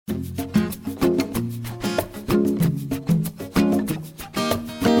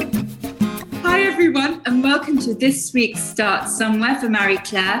everyone, and welcome to this week's Start Somewhere for Marie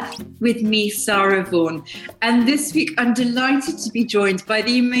Claire with me, Sarah Vaughan. And this week, I'm delighted to be joined by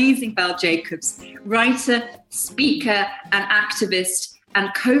the amazing Belle Jacobs, writer, speaker, and activist,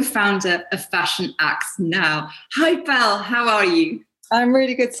 and co-founder of Fashion Acts Now. Hi, Belle. How are you? I'm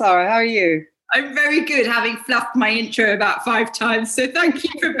really good, Sarah. How are you? I'm very good, having fluffed my intro about 5 times. So thank you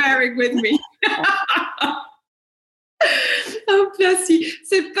for bearing with me. Oh, bless you.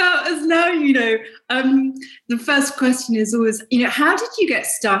 So, Belle, as now you know, the first question is always, how did you get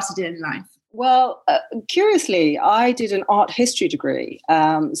started in life? Well, curiously, I did an art history degree.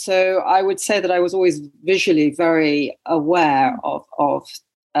 So I would say that I was always visually very aware of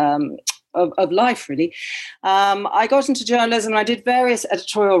life, really. I got into journalism and I did various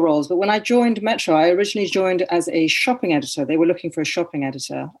editorial roles. But when I joined Metro, I originally joined as a shopping editor. They were looking for a shopping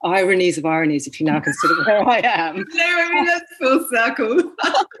editor. Ironies of ironies, if you now consider where I am. No, I mean, that's full circle.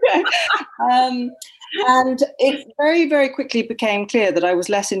 Okay. And it very, very quickly became clear that I was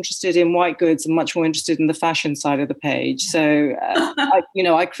less interested in white goods and much more interested in the fashion side of the page. So,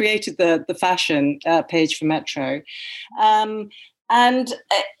 I created the fashion page for Metro. And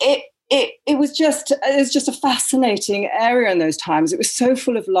it was just a fascinating area in those times. It was so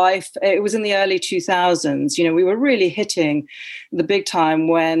full of life. It was in the early 2000s. We were really hitting the big time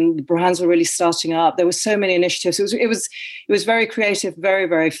when the brands were really starting up. There were so many initiatives. It was very creative, very,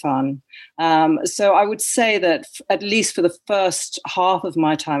 very fun. So I would say that at least for the first half of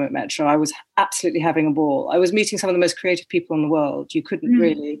my time at Metro, I was absolutely having a ball. I was meeting some of the most creative people in the world. You couldn't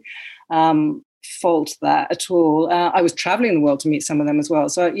really fault that at all. I was traveling the world to meet some of them as well.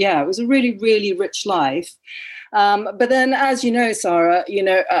 So yeah, it was a really, really rich life. But then, as you know, Sarah,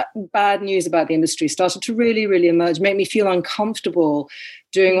 bad news about the industry started to really, really emerge, make me feel uncomfortable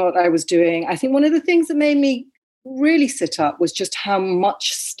doing what I was doing. I think one of the things that made me really sit up was just how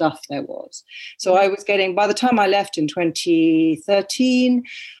much stuff there was. So I was getting, by the time I left in 2013,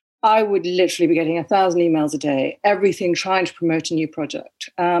 I would literally be getting 1,000 emails a day, everything trying to promote a new product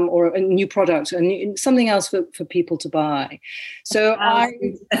or a new product and something else for people to buy. So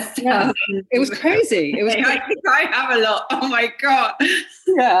it was crazy. It was. I think I have a lot. Oh my God.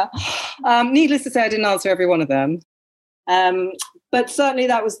 Yeah. Needless to say, I didn't answer every one of them. But certainly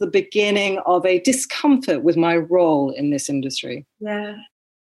that was the beginning of a discomfort with my role in this industry. Yeah.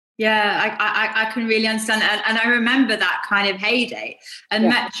 Yeah, I can really understand. And I remember that kind of heyday. And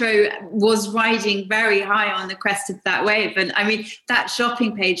Metro was riding very high on the crest of that wave. And I mean, that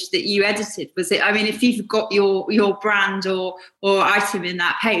shopping page that you edited, was it? I mean, if you've got your brand or item in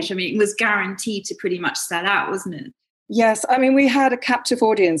that page, I mean, it was guaranteed to pretty much sell out, wasn't it? Yes, I mean, we had a captive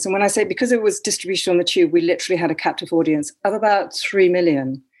audience. And when I say because it was distribution on the tube, we literally had a captive audience of about 3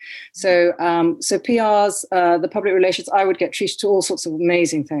 million. So PRs, the public relations, I would get treated to all sorts of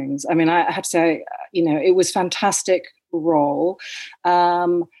amazing things. I mean, I have to say, it was a fantastic role.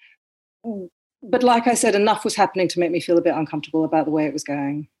 But like I said, enough was happening to make me feel a bit uncomfortable about the way it was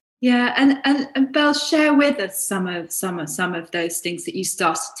going. Yeah, and Belle, share with us some of those things that you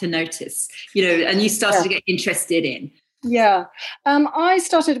started to notice, and you started to get interested in. Yeah, I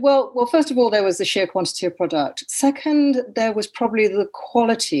started, well, first of all, there was the sheer quantity of product. Second, there was probably the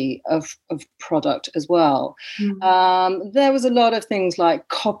quality of product as well. There was a lot of things like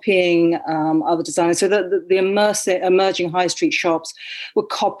copying other designers. So the emerging high street shops were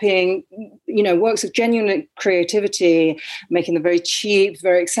copying, works of genuine creativity, making them very cheap,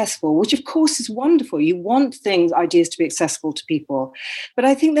 very accessible, which of course is wonderful. You want ideas to be accessible to people. But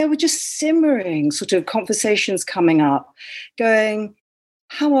I think there were just simmering sort of conversations coming up, going,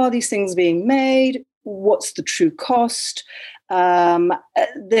 how are these things being made? What's the true cost?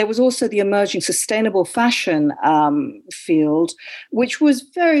 There was also the emerging sustainable fashion field, which was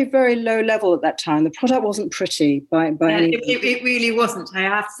very, very low level at that time. The product wasn't pretty by any. It really wasn't. I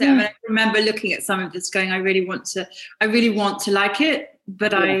have to say. I mean, I remember looking at some of this, going, I really want to like it,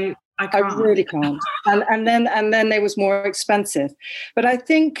 but I can't. I really can't. And then they was more expensive. But I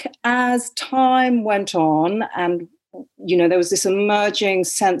think as time went on and there was this emerging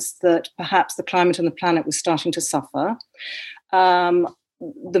sense that perhaps the climate and the planet was starting to suffer. The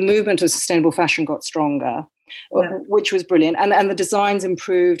movement of sustainable fashion got stronger, which was brilliant. And the designs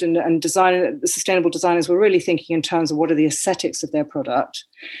improved and the sustainable designers were really thinking in terms of what are the aesthetics of their product.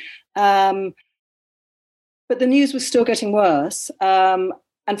 But the news was still getting worse. And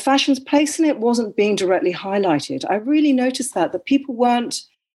fashion's place in it wasn't being directly highlighted. I really noticed that people weren't.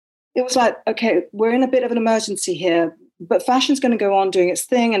 It was like, okay, we're in a bit of an emergency here, but fashion's going to go on doing its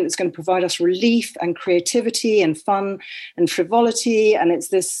thing and it's going to provide us relief and creativity and fun and frivolity. And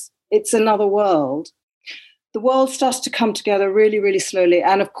it's another world. the world started to come together really, really slowly.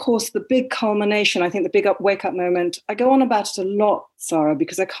 And of course, the big culmination, I think the big wake up moment, I go on about it a lot, Sarah,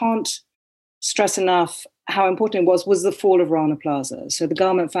 because I can't stress enough how important it was the fall of Rana Plaza. So the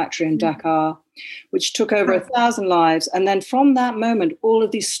garment factory in Dakar, which took over 1,000 lives. And then from that moment, all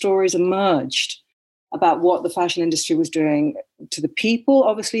of these stories emerged about what the fashion industry was doing to the people,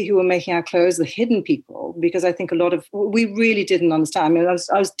 obviously, who were making our clothes, the hidden people, because I think we really didn't understand. I mean,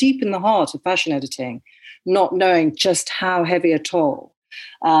 I was deep in the heart of fashion editing, not knowing just how heavy a toll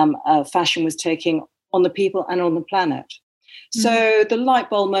fashion was taking on the people and on the planet. So the light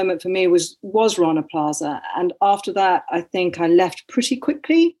bulb moment for me was Rana Plaza. And after that, I think I left pretty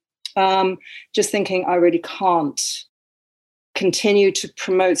quickly, just thinking I really can't continue to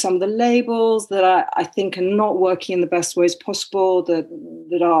promote some of the labels that I think are not working in the best ways possible, that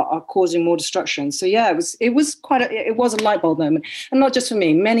are causing more destruction. So yeah, it was a light bulb moment, and not just for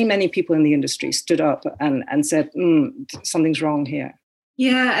me. Many people in the industry stood up and said, something's wrong here.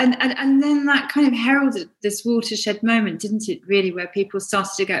 Yeah, and then that kind of heralded this watershed moment, didn't it? Really, where people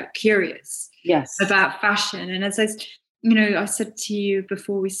started to get curious, about fashion. And as I said to you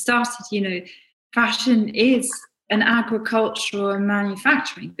before we started, fashion is an agricultural and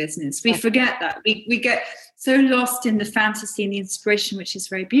manufacturing business. We forget that. We get so lost in the fantasy and the inspiration, which is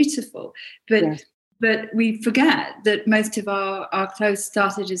very beautiful. But we forget that most of our clothes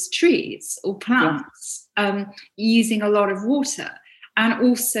started as trees or plants, using a lot of water. And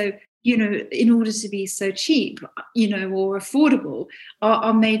also, in order to be so cheap, or affordable,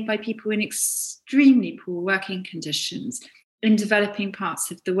 are made by people in extremely poor working conditions in developing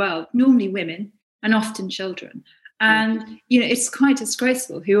parts of the world, normally women and often children. And, it's quite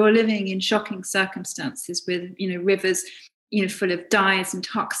disgraceful, who are living in shocking circumstances with, rivers, full of dyes and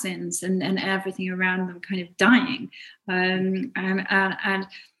toxins and everything around them kind of dying.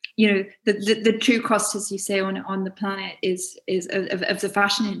 The true cost, as you say, on the planet is of the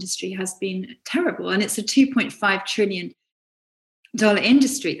fashion industry has been terrible. And it's a $2.5 trillion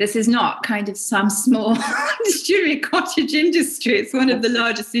industry. This is not kind of some small jewelry cottage industry. It's one of the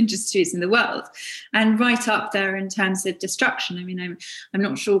largest industries in the world, and right up there in terms of destruction. I mean, I'm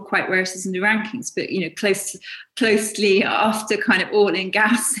not sure quite where it is in the rankings, but closely after kind of oil and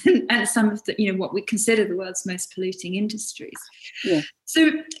gas and some of the what we consider the world's most polluting industries. Yeah.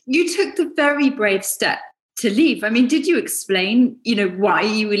 So you took the very brave step to leave. I mean, did you explain, why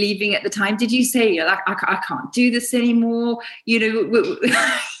you were leaving at the time? Did you say, I can't do this anymore?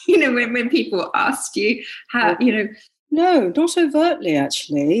 When people asked you how, No, not overtly,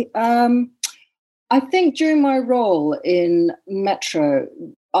 actually. I think during my role in Metro,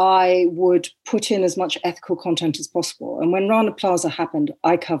 I would put in as much ethical content as possible. And when Rana Plaza happened,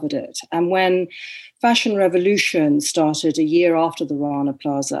 I covered it. And when Fashion Revolution started a year after the Rana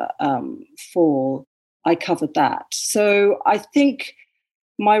Plaza fall, I covered that. So I think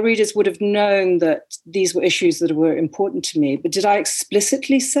my readers would have known that these were issues that were important to me. But did I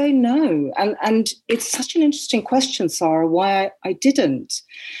explicitly say no? And it's such an interesting question, Sarah, why I didn't.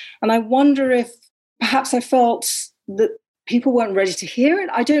 And I wonder if perhaps I felt that people weren't ready to hear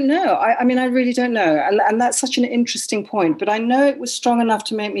it. I don't know. I mean, I really don't know. And that's such an interesting point. But I know it was strong enough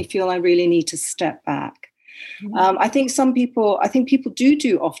to make me feel I really need to step back. I think people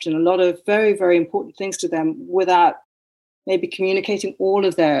do often a lot of very, very important things to them without maybe communicating all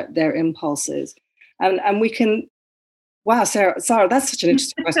of their impulses. And we can, wow, Sarah, that's such an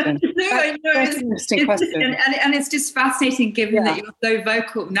interesting question. That's an interesting question. And it's just fascinating given that you're so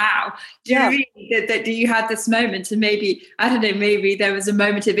vocal now. Do you really, that you had this moment, and maybe, I don't know, maybe there was a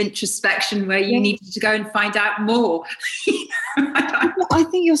moment of introspection where you needed to go and find out more. I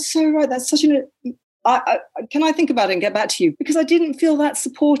think you're so right. That's such an... can I think about it and get back to you? Because I didn't feel that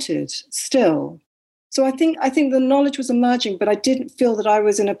supported still. So I think the knowledge was emerging, but I didn't feel that I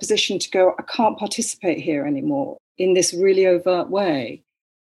was in a position to go, I can't participate here anymore in this really overt way.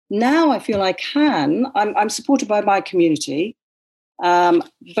 Now I feel I can. I'm supported by my community,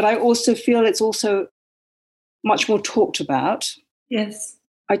 but I also feel it's also much more talked about. Yes.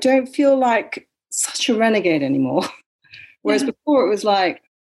 I don't feel like such a renegade anymore. Whereas before it was like,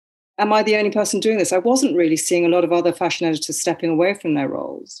 am I the only person doing this? I wasn't really seeing a lot of other fashion editors stepping away from their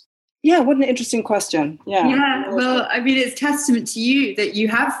roles. Yeah, what an interesting question. Yeah, well, I mean, it's testament to you that you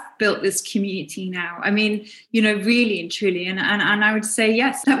have built this community now. I mean, really and truly. And I would say,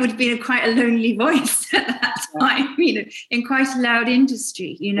 yes, that would have been quite a lonely voice at that time, in quite a loud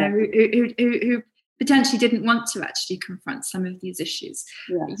industry, who potentially didn't want to actually confront some of these issues,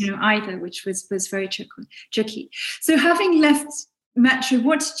 either, which was very tricky. So having left Metro,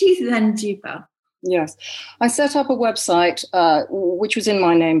 what did you then do, Belle? Yes. I set up a website, which was in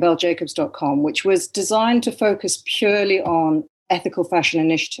my name, belljacobs.com, which was designed to focus purely on ethical fashion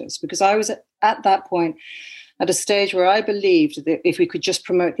initiatives, because I was at that point at a stage where I believed that if we could just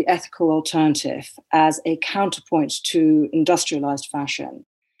promote the ethical alternative as a counterpoint to industrialized fashion,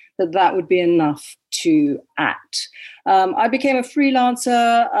 that would be enough to act. I became a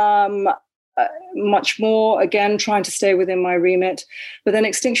freelancer, much more, again, trying to stay within my remit. But then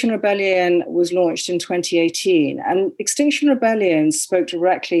Extinction Rebellion was launched in 2018. And Extinction Rebellion spoke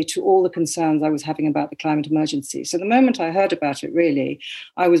directly to all the concerns I was having about the climate emergency. So the moment I heard about it, really,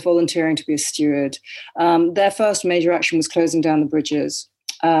 I was volunteering to be a steward. Their first major action was closing down the bridges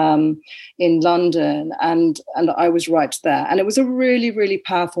in London, and I was right there. And it was a really, really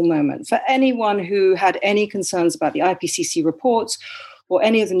powerful moment for anyone who had any concerns about the IPCC reports or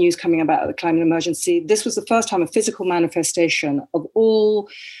any of the news coming about the climate emergency. This was the first time a physical manifestation of all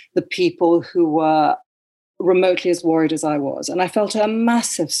the people who were remotely as worried as I was. And I felt a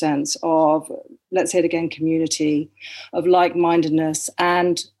massive sense of, let's say it again, community, of like-mindedness,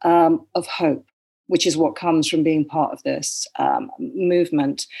 and of hope, which is what comes from being part of this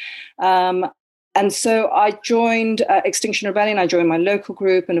movement. And so I joined Extinction Rebellion. I joined my local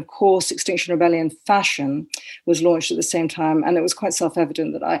group. And of course, Extinction Rebellion Fashion was launched at the same time. And it was quite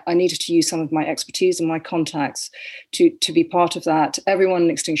self-evident that I needed to use some of my expertise and my contacts to be part of that. Everyone in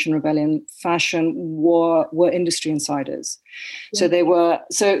Extinction Rebellion Fashion were industry insiders. Yeah. So they were,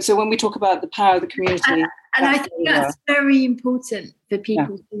 so when we talk about the power of the community. And I think that's very important for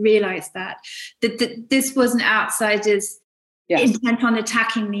people to realize that this wasn't outsiders intent on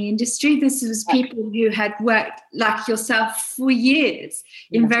attacking the industry. This was people who had worked like yourself for years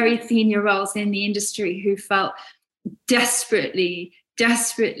in very senior roles in the industry, who felt desperately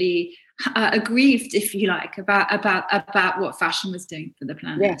aggrieved, if you like, about what fashion was doing for the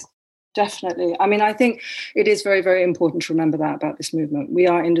planet. Yes, definitely. I mean, I think it is very, very important to remember that about this movement. We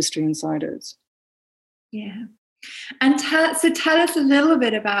are industry insiders. Yeah. And tell us a little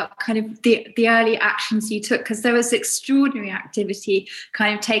bit about kind of the early actions you took, because there was extraordinary activity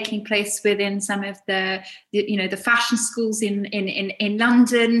kind of taking place within some of the fashion schools in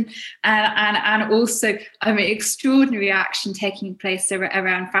London, and also, I mean, extraordinary action taking place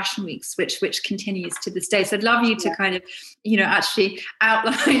around Fashion Weeks, which continues to this day. So I'd love you to kind of, actually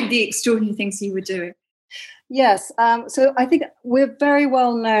outline the extraordinary things you were doing. Yes. So I think we're very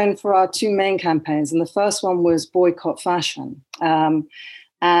well known for our two main campaigns. And the first one was Boycott Fashion.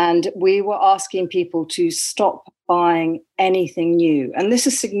 And we were asking people to stop buying anything new. And this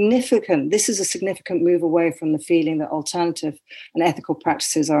is significant. This is a significant move away from the feeling that alternative and ethical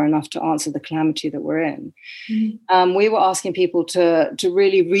practices are enough to answer the calamity that we're in. Mm-hmm. We were asking people to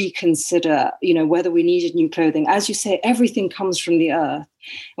really reconsider, whether we needed new clothing. As you say, everything comes from the earth.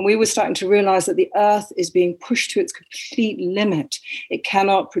 And we were starting to realize that the earth is being pushed to its complete limit. It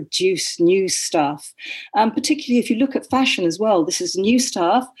cannot produce new stuff. Particularly if you look at fashion as well, this is new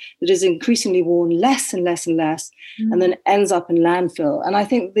stuff that is increasingly worn less and less and less, and then ends up in landfill. And I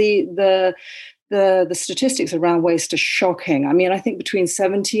think the statistics around waste are shocking. I mean, I think between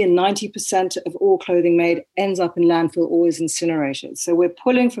 70 and 90% of all clothing made ends up in landfill or is incinerated. So we're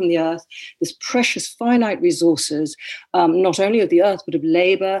pulling from the earth this precious finite resources, not only of the earth, but of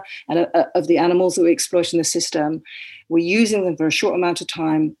labor and of the animals that we exploit in the system. We're using them for a short amount of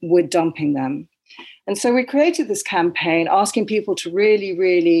time. We're dumping them. And so we created this campaign asking people to really,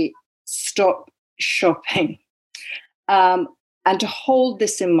 really stop shopping. And to hold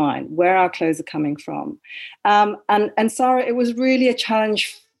this in mind, where our clothes are coming from. And Sarah, it was really a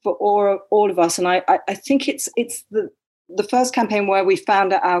challenge for all of us. And I think it's the first campaign where we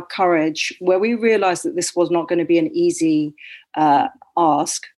found out our courage, where we realized that this was not going to be an easy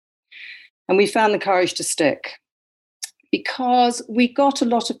ask. And we found the courage to stick, because we got a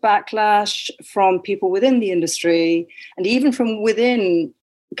lot of backlash from people within the industry, and even from within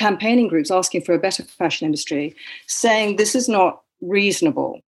campaigning groups asking for a better fashion industry, saying this is not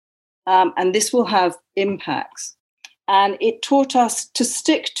reasonable, and this will have impacts. And it taught us to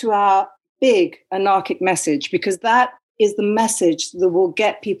stick to our big anarchic message, because that is the message that will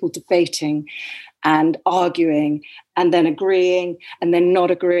get people debating and arguing and then agreeing and then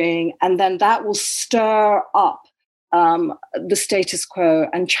not agreeing. And then that will stir up the status quo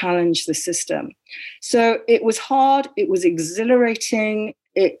and challenge the system. So it was hard. It was exhilarating.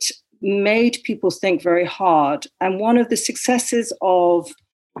 It made people think very hard. And one of the successes of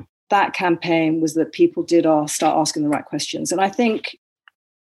that campaign was that people did start asking the right questions. And I think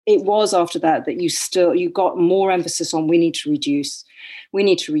it was after that you got more emphasis on we need to reduce, we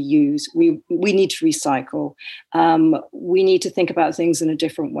need to reuse, we need to recycle, we need to think about things in a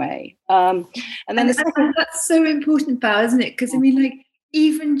different way. And that's so important, Val, isn't it? Because I mean, like,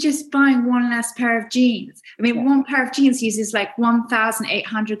 even just buying one less pair of jeans. I mean, one pair of jeans uses like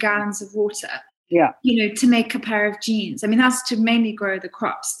 1,800 gallons of water. Yeah. To make a pair of jeans. I mean, that's to mainly grow the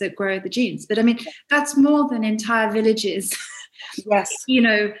crops that grow the jeans. But I mean, that's more than entire villages. Yes.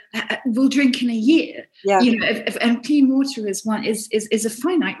 Will drink in a year. Yeah. And clean water is a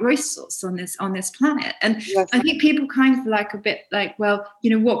finite resource on this planet. And yes. I think people kind of like a bit like, well,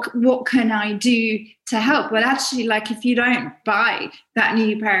 what can I do to help? Well, actually, like, if you don't buy that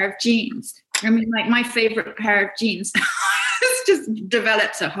new pair of jeans, I mean, like, my favorite pair of jeans it's just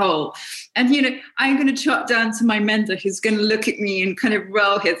developed a hole. And, I'm going to trot down to my mentor, who's going to look at me and kind of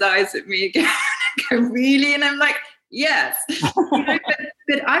roll his eyes at me again and go, really? And I'm like, yes.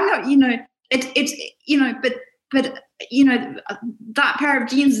 But I'm not, that pair of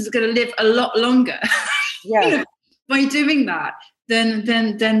jeans is going to live a lot longer. Yeah. By doing that. Then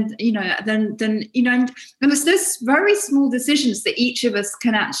and it's those very small decisions that each of us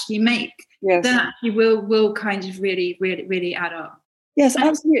can actually make. Yes. That actually will kind of really, really, really add up. Yes,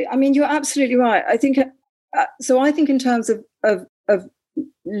 absolutely. I mean, you're absolutely right. I think I think in terms of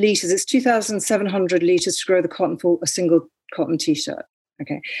litres, it's 2,700 litres to grow the cotton for a single cotton t-shirt.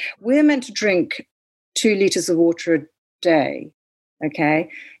 Okay, we're meant to drink 2 litres of water a day. Okay.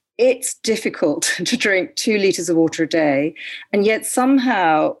 It's difficult to drink 2 litres of water a day, and yet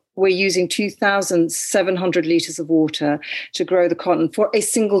somehow we're using 2,700 litres of water to grow the cotton for a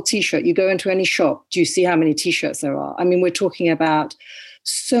single T-shirt. You go into any shop, do you see how many T-shirts there are? I mean, we're talking about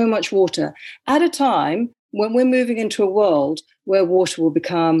so much water at a time when we're moving into a world where water will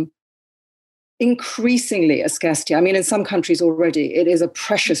become increasingly a scarcity. I mean, in some countries already, it is a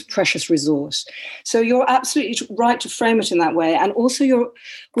precious, precious resource. So you're absolutely right to frame it in that way. And also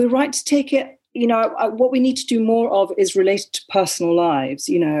we're right to take it, what we need to do more of is related to personal lives,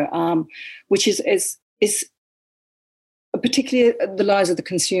 which is particularly the lives of the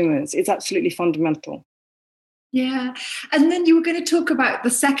consumers. It's absolutely fundamental. Yeah. And then you were going to talk about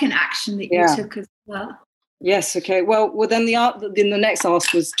the second action that you took as well. Yes. Okay. Well, then the next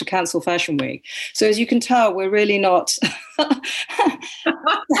ask was to cancel Fashion Week. So as you can tell, we're really not.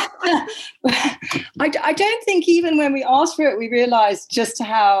 I don't think even when we asked for it, we realised just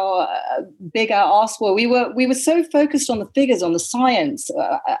how big our ask was. We were so focused on the figures, on the science,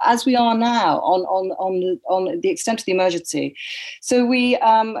 as we are now on the extent of the emergency. So we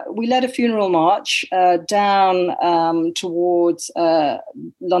led a funeral march down towards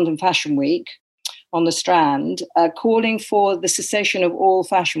London Fashion Week on the Strand, calling for the cessation of all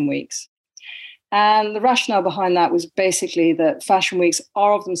fashion weeks. And the rationale behind that was basically that fashion weeks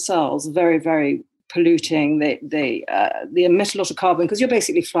are of themselves very, very polluting. They emit a lot of carbon because you're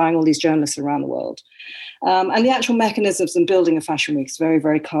basically flying all these journalists around the world. And the actual mechanisms in building a fashion week is very,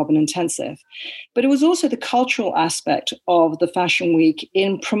 very carbon intensive. But it was also the cultural aspect of the fashion week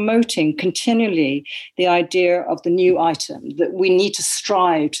in promoting continually the idea of the new item, that we need to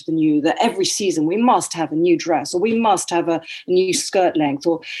strive to the new, that every season we must have a new dress, or we must have a new skirt length,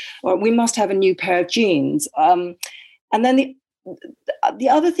 or we must have a new pair of jeans. And then the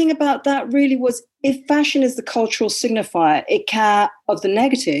other thing about that really was, if fashion is the cultural signifier, it can, of the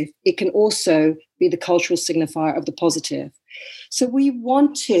negative, it can also be the cultural signifier of the positive. So we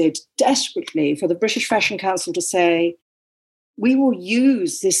wanted desperately for the British Fashion Council to say, we will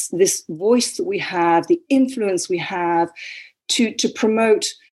use this voice that we have, the influence we have to promote,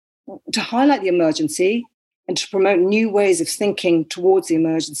 to highlight the emergency, and to promote new ways of thinking towards the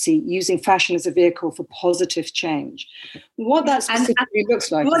emergency, using fashion as a vehicle for positive change. What that specifically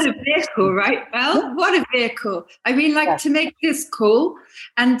looks like. What a vehicle, right? Well, what a vehicle. I mean, to make this cool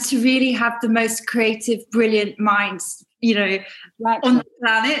and to really have the most creative, brilliant minds, on the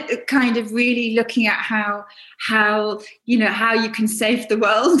planet, kind of really looking at how you can save the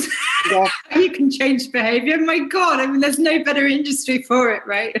world, how you can change behavior. My God, I mean, there's no better industry for it,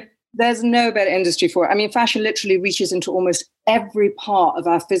 right? There's no better industry for it. I mean, fashion literally reaches into almost every part of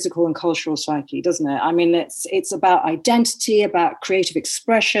our physical and cultural psyche, doesn't it? I mean, it's about identity, about creative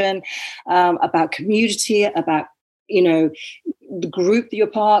expression, about community, about, the group that you're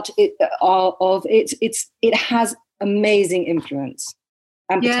part of. It has amazing influence.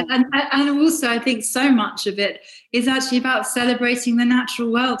 Yeah, and also I think so much of it is actually about celebrating the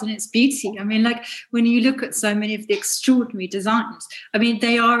natural world and its beauty. I mean, like when you look at so many of the extraordinary designs, I mean,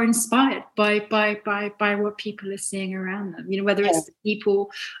 they are inspired by what people are seeing around them. You know, whether it's the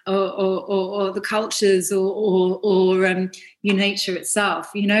people or the cultures or nature itself.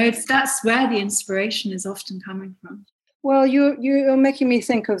 You know, that's where the inspiration is often coming from. Well, you're making me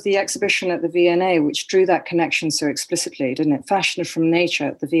think of the exhibition at the V&A, which drew that connection so explicitly, didn't it? Fashion from Nature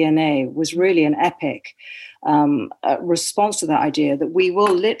at the V&A was really an epic response to that idea that we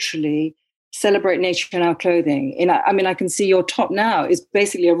will literally celebrate nature in our clothing. I can see your top now is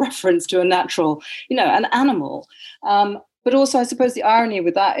basically a reference to a natural, an animal. But also, I suppose the irony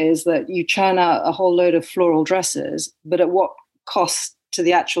with that is that you churn out a whole load of floral dresses, but at what cost to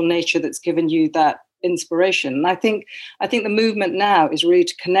the actual nature that's given you that inspiration? And I think the movement now is really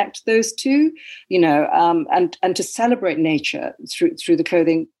to connect those two, and to celebrate nature through the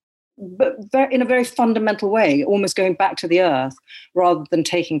clothing, but in a very fundamental way, almost going back to the earth rather than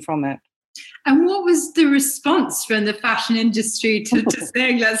taking from it. And what was the response from the fashion industry to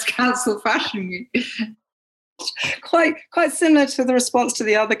saying let's cancel Fashion Week? Quite similar to the response to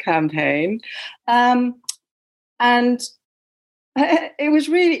the other campaign, and it was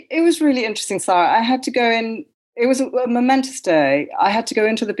really interesting, Sarah. I had to go in. It was a momentous day. I had to go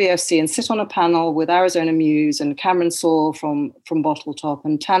into the BFC and sit on a panel with Arizona Muse and Cameron Saul from Bottle Top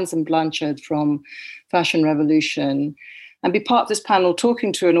and Tamsin Blanchard from Fashion Revolution, and be part of this panel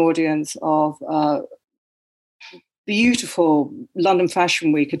talking to an audience of beautiful London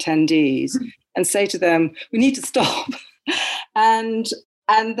Fashion Week attendees, and say to them, "We need to stop," and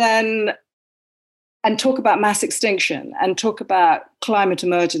talk about mass extinction and talk about climate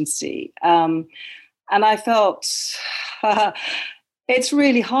emergency. And I felt it's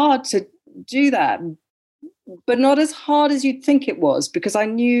really hard to do that, but not as hard as you'd think it was, because I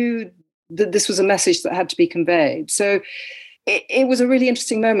knew that this was a message that had to be conveyed. So it was a really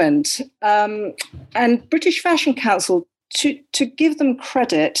interesting moment. And British Fashion Council, to give them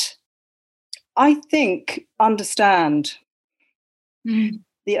credit, I think understand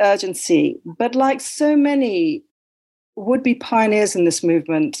the urgency, but like so many would-be pioneers in this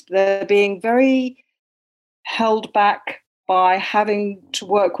movement, they're being very held back by having to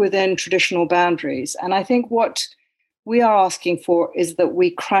work within traditional boundaries. And I think what we are asking for is that we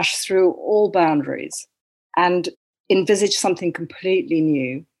crash through all boundaries and envisage something completely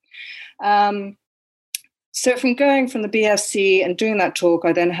new. So from going from the BFC and doing that talk,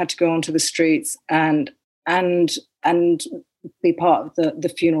 I then had to go onto the streets and be part of the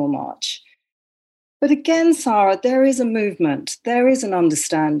funeral march. But again, Sarah, there is a movement, there is an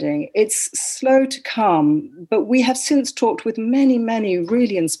understanding. It's slow to come, but we have since talked with many, many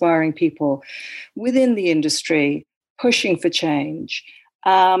really inspiring people within the industry pushing for change.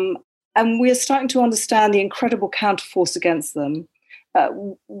 And we're starting to understand the incredible counterforce against them,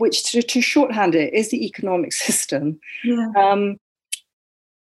 which, to shorthand it, is the economic system. Yeah.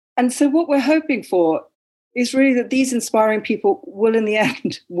 And so what we're hoping for is really that these inspiring people will, in the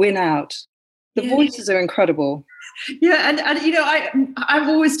end, win out. The voices are incredible. Yeah, and I'm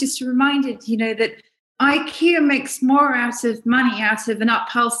always just reminded, that IKEA makes more money out of an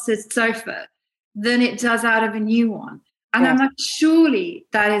upholstered sofa than it does out of a new one. And I'm like, surely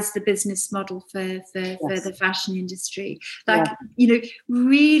that is the business model for the fashion industry. Like,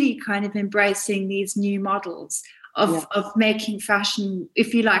 really kind of embracing these new models of making fashion,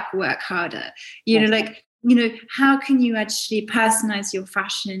 if you like, work harder. How can you actually personalize your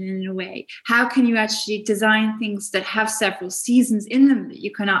fashion in a way? How can you actually design things that have several seasons in them that you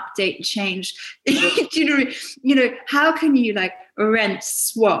can update and change? How can you rent,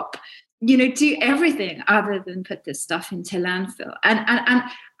 swap, do everything other than put this stuff into landfill? And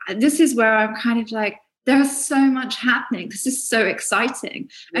this is where I'm kind of like, there's so much happening. This is so exciting.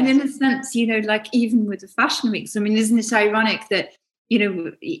 Yes. And in a sense, even with the Fashion Weeks, I mean, isn't it ironic that,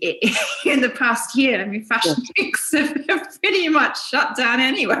 in the past year, I mean, Fashion Weeks have pretty much shut down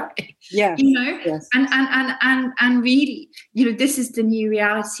anyway. Yeah. Yes. And really, this is the new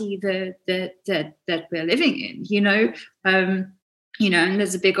reality that we're living in, and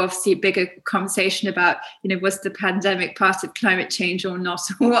there's obviously a bigger conversation about, was the pandemic part of climate change or not,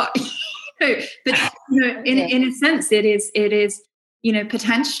 or what? But in a sense, it is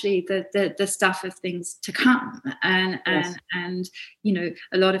potentially the stuff of things to come, and a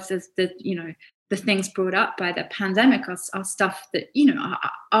lot of the things brought up by the pandemic are stuff that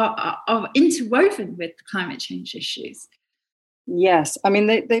are interwoven with the climate change issues. Yes, I mean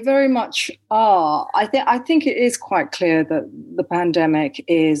they very much are. I think it is quite clear that the pandemic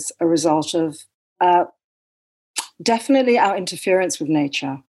is a result of definitely our interference with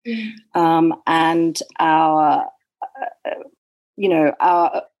nature, Yeah. and our,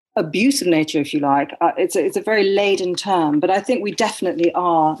 our abuse of nature, if you like. It's a very laden term, but I think we definitely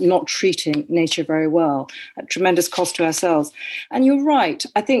are not treating nature very well, at tremendous cost to ourselves. And you're right.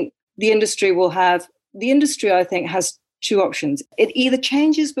 I think the industry, I think, has two options. It either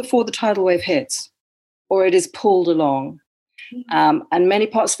changes before the tidal wave hits, or it is pulled along. And many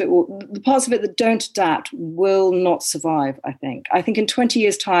parts of it, the parts of it that don't adapt will not survive, I think. I think in 20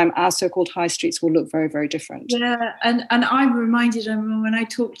 years' time, our so-called high streets will look very, very different. Yeah, and I'm reminded when I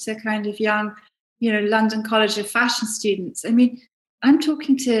talk to kind of young, London College of Fashion students, I mean, I'm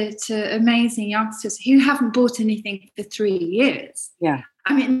talking to amazing youngsters who haven't bought anything for 3 years. Yeah.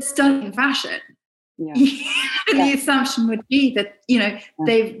 I mean, studying fashion. Yeah. The assumption would be that,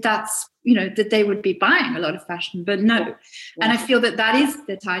 that they would be buying a lot of fashion, but no. Yeah. And I feel that is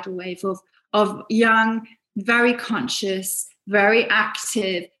the tidal wave of young, very conscious, very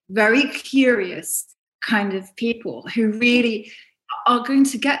active, very curious kind of people who really are going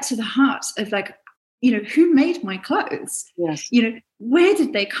to get to the heart of, like, who made my clothes? Yes. Where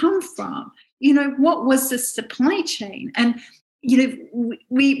did they come from? What was the supply chain? And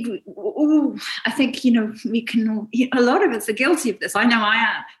we all, I think, we can all, a lot of us are guilty of this. I know I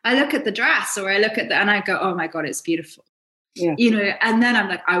am. I look at the dress, or I look at and I go, oh my God, it's beautiful. Yeah. And then I'm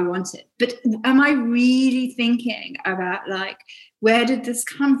like, I want it. But am I really thinking about, like, where did this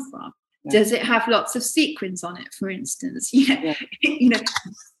come from? Yeah. Does it have lots of sequins on it, for instance?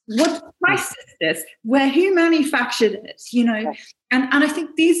 What price is this? Who manufactured it? And I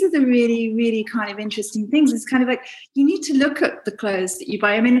think these are the really, really kind of interesting things. It's kind of like, you need to look at the clothes that you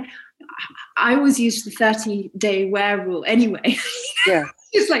buy. I mean, I always use the 30-day wear rule anyway. Yeah.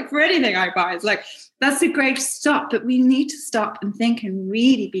 It's like, for anything I buy, it's like, that's a great stop. But we need to stop and think and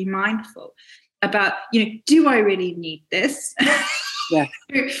really be mindful about, do I really need this? Yeah.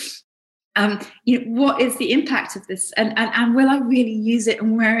 What is the impact of this, and will I really use it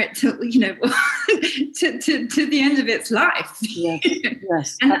and wear it to to the end of its life? Yes,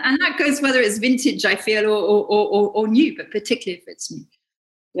 yes. and that goes whether it's vintage, I feel, or new, but particularly if it's new.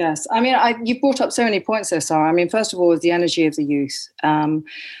 Yes, I mean, you brought up so many points there, Sarah. I mean, first of all, is the energy of the youth.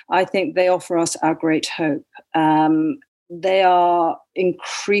 I think they offer us our great hope. They are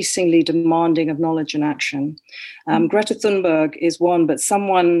increasingly demanding of knowledge and action. Greta Thunberg is one, but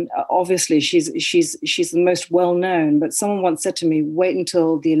someone, obviously she's the most well-known, but someone once said to me, wait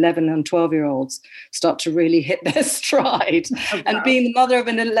until the 11 and 12-year-olds start to really hit their stride. Oh, wow. And being the mother of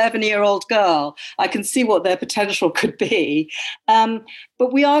an 11-year-old girl, I can see what their potential could be.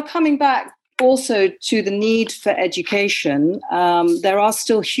 But we are coming back also to the need for education. There are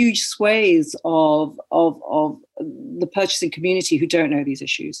still huge swathes of the purchasing community who don't know these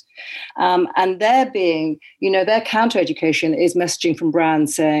issues. And their counter-education is messaging from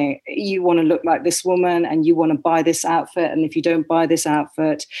brands saying, you want to look like this woman and you want to buy this outfit. And if you don't buy this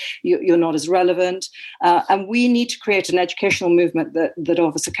outfit, you're not as relevant. And we need to create an educational movement that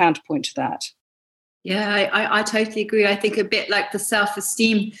offers a counterpoint to that. Yeah, I totally agree. I think a bit like the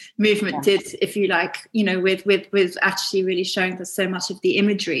self-esteem movement did, if you like, with actually really showing that so much of the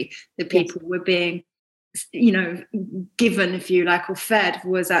imagery that people were being, given, if you like, or fed,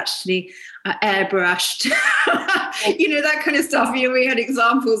 was actually airbrushed, that kind of stuff. We had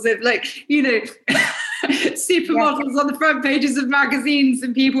examples of, like, supermodels on the front pages of magazines,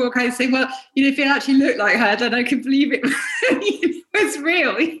 and people were kind of saying, well, if it actually looked like her, then I can believe it was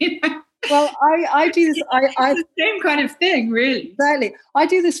real, Well, I do this. It's the same kind of thing, really. Exactly. I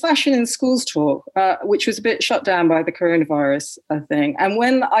do this fashion in schools talk, which was a bit shut down by the coronavirus thing. And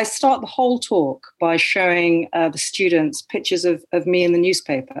when I start the whole talk by showing the students pictures of me in the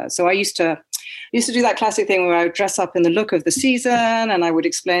newspaper. So I used to do that classic thing where I would dress up in the look of the season, and I would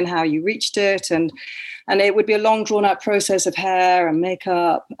explain how you reached it. And it would be a long, drawn-out process of hair and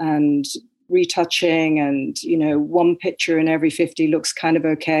makeup and retouching, and one picture in every 50 looks kind of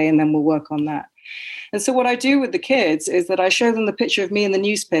okay, and then we'll work on that. And so what I do with the kids is that I show them the picture of me in the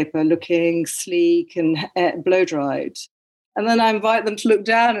newspaper looking sleek and blow dried, and then I invite them to look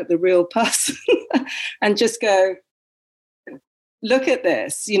down at the real person and just go, look at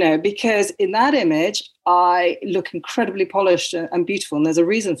this, because in that image, I look incredibly polished and beautiful. And there's a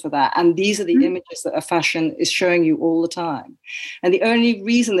reason for that. And these are the images that a fashion is showing you all the time. And the only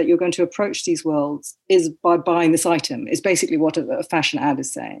reason that you're going to approach these worlds is by buying this item, is basically what a fashion ad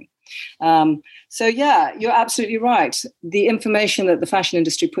is saying. So, yeah, you're absolutely right. The information that the fashion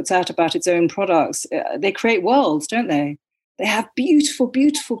industry puts out about its own products, they create worlds, don't they? They have beautiful,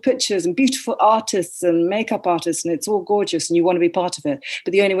 beautiful pictures and beautiful artists and makeup artists, and it's all gorgeous, and you want to be part of it.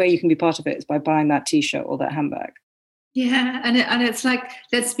 But the only way you can be part of it is by buying that T-shirt or that handbag. Yeah, and it's like,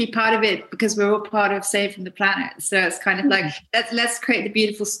 let's be part of it because we're all part of saving the planet. So it's kind of like, let's create the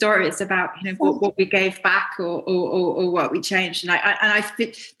beautiful stories about, what we gave back, or what we changed. And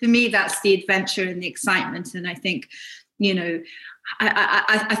for me, that's the adventure and the excitement. And I think,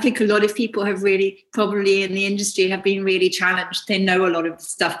 I think a lot of people have really, probably in the industry, have been really challenged. They know a lot of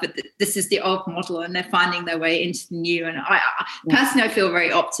stuff, but this is the old model, and they're finding their way into the new. And personally, I feel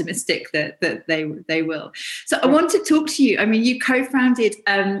very optimistic that they will. So I want to talk to you. I mean, you co-founded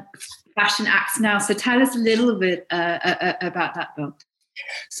Fashion Acts Now. So tell us a little bit about that, Bill.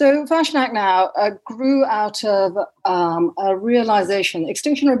 So Fashion Act Now grew out of a realization.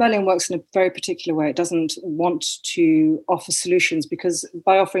 Extinction Rebellion works in a very particular way. It doesn't want to offer solutions, because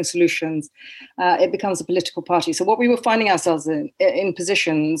by offering solutions, it becomes a political party. So what we were finding ourselves in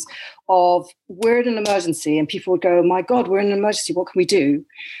positions of, we're in an emergency, and people would go, my God, we're in an emergency, what can we do?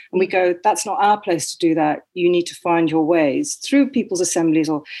 And we go, that's not our place to do that. You need to find your ways through people's assemblies.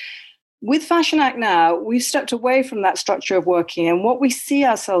 Or with Fashion Act Now, we've stepped away from that structure of working. And what we see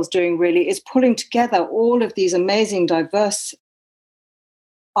ourselves doing really is pulling together all of these amazing, diverse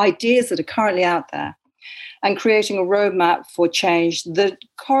ideas that are currently out there and creating a roadmap for change that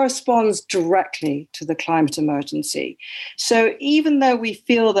corresponds directly to the climate emergency. So even though we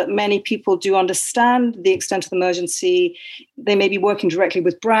feel that many people do understand the extent of the emergency, they may be working directly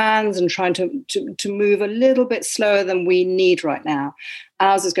with brands and trying to move a little bit slower than we need right now.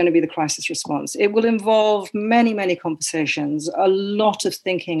 Ours is going to be the crisis response. It will involve many, many conversations, a lot of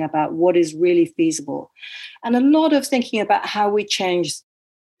thinking about what is really feasible, and a lot of thinking about how we change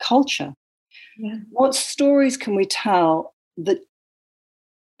culture. Yeah. What stories can we tell that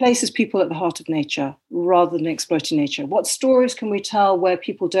places people at the heart of nature rather than exploiting nature? What stories can we tell where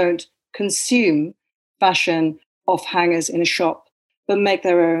people don't consume fashion off hangers in a shop, but make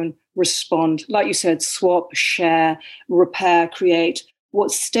their own, respond, like you said, swap, share, repair, create? What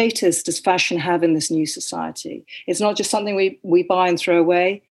status does fashion have in this new society? It's not just something we buy and throw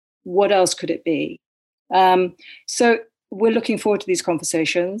away. What else could it be? So we're looking forward to these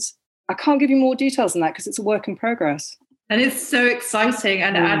conversations. I can't give you more details than that because it's a work in progress. And it's so exciting.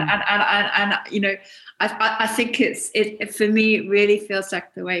 And I think it for me, it really feels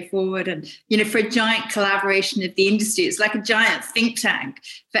like the way forward. And, for a giant collaboration of the industry, it's like a giant think tank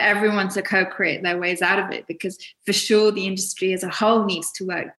for everyone to co-create their ways out of it, because for sure the industry as a whole needs to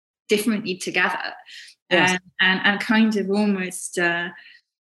work differently together. Yes. And kind of almost,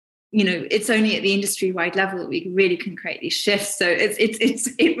 it's only at the industry-wide level that we really can create these shifts. So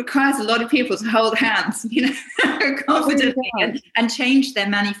it requires a lot of people to hold hands, confidently and change their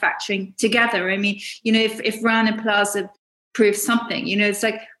manufacturing together. I mean, if Rana Plaza proves something, it's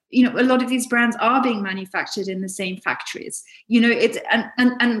like, a lot of these brands are being manufactured in the same factories. It's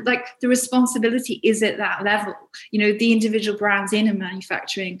and like the responsibility is at that level. The individual brands in a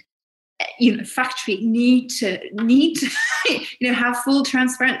manufacturing factory need to have full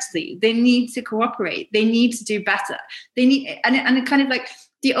transparency. They need to cooperate. They need to do better. They need and kind of like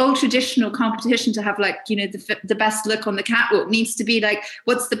the old traditional competition to have like the best look on the catwalk needs to be like,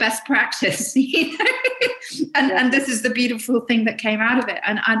 what's the best practice? And this is the beautiful thing that came out of it.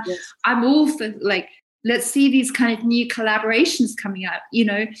 And yes. I'm all for like, let's see these kind of new collaborations coming up,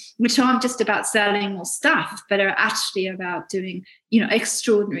 which aren't just about selling more stuff, but are actually about doing,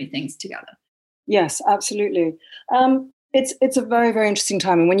 extraordinary things together. Yes, absolutely. It's a very, very interesting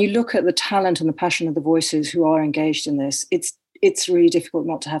time. And when you look at the talent and the passion of the voices who are engaged in this, it's really difficult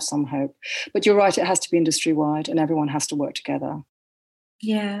not to have some hope. But you're right, it has to be industry-wide and everyone has to work together.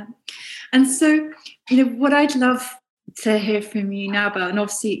 Yeah. And so, what I'd love to hear from you now, Bill, and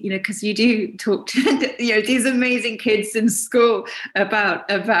obviously, because you do talk to these amazing kids in school about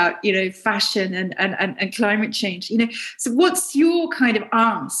fashion and climate change. So what's your kind of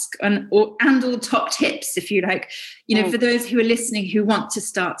ask and all top tips, if you like, for those who are listening who want to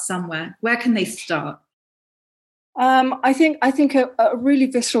start somewhere? Where can they start? I think a really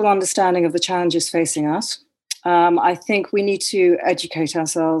visceral understanding of the challenges facing us. I think we need to educate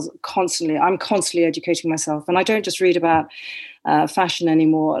ourselves constantly. I'm constantly educating myself, and I don't just read about fashion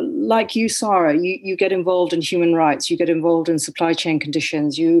anymore. Like you, Sarah, you get involved in human rights. You get involved in supply chain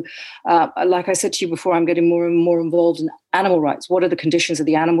conditions. You, like I said to you before, I'm getting more and more involved in animal rights. What are the conditions of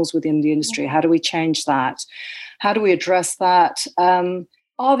the animals within the industry? How do we change that? How do we address that?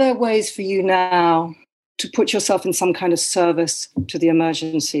 Are there ways for you now to put yourself in some kind of service to the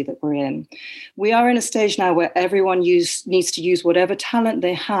emergency that we're in? We are in a stage now where everyone needs to use whatever talent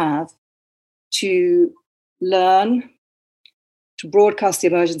they have to learn, to broadcast the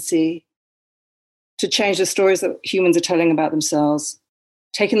emergency, to change the stories that humans are telling about themselves,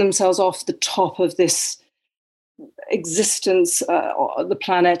 taking themselves off the top of this existence on the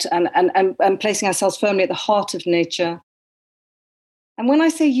planet and placing ourselves firmly at the heart of nature. And when I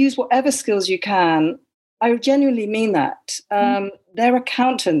say use whatever skills you can, I genuinely mean that. There are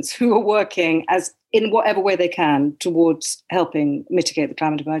accountants who are working as in whatever way they can towards helping mitigate the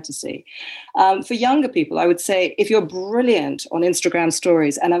climate emergency. For younger people, I would say if you're brilliant on Instagram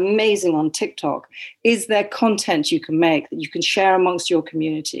stories and amazing on TikTok, is there content you can make that you can share amongst your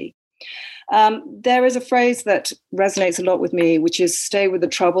community? There is a phrase that resonates a lot with me, which is stay with the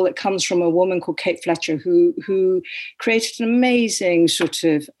trouble. It comes from a woman called Kate Fletcher, who created an amazing sort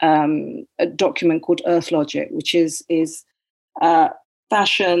of a document called Earth Logic, which is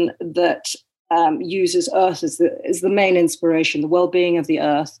fashion that uses Earth as the main inspiration, the well-being of the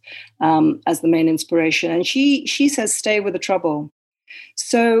Earth as the main inspiration. And she says, stay with the trouble.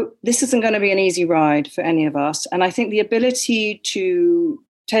 So this isn't going to be an easy ride for any of us. And I think the ability to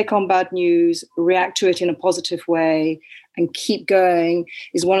take on bad news, react to it in a positive way, and keep going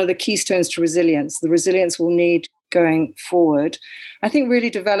is one of the keystones to resilience. The resilience we'll need going forward. I think really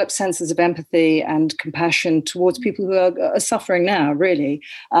develop senses of empathy and compassion towards people who are suffering now, really,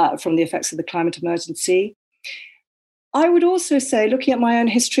 from the effects of the climate emergency. I would also say, looking at my own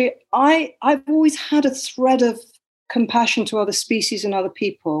history, I've always had a thread of compassion to other species and other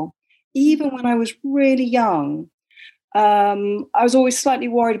people. Even when I was really young, I was always slightly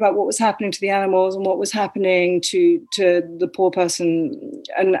worried about what was happening to the animals and what was happening to the poor person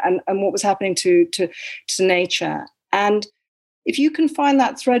and what was happening to nature. And if you can find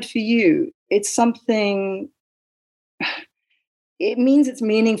that thread for you, it's something, it means it's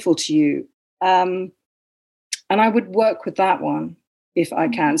meaningful to you. And I would work with that one if I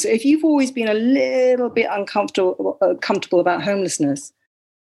can. So if you've always been a little bit comfortable about homelessness,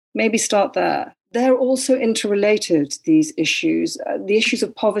 maybe start there. They're also interrelated, these issues, the issues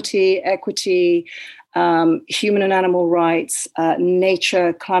of poverty, equity, human and animal rights,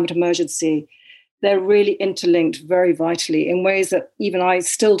 nature, climate emergency. They're really interlinked very vitally in ways that even I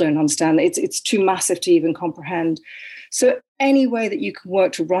still don't understand. It's too massive to even comprehend. So any way that you can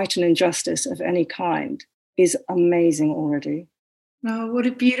work to right an injustice of any kind is amazing already. Oh, what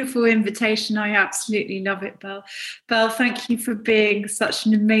a beautiful invitation. I absolutely love it, Belle. Belle, thank you for being such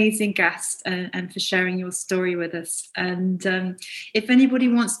an amazing guest and for sharing your story with us. And if anybody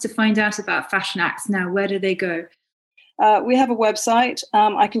wants to find out about Fashion Acts now, where do they go? We have a website.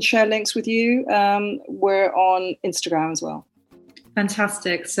 I can share links with you. We're on Instagram as well.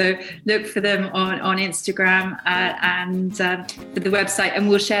 Fantastic. So look for them on Instagram and for the website, and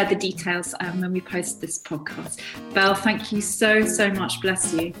we'll share the details when we post this podcast. Belle, thank you so much.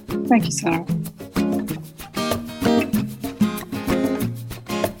 Bless you. Thank you, Sarah.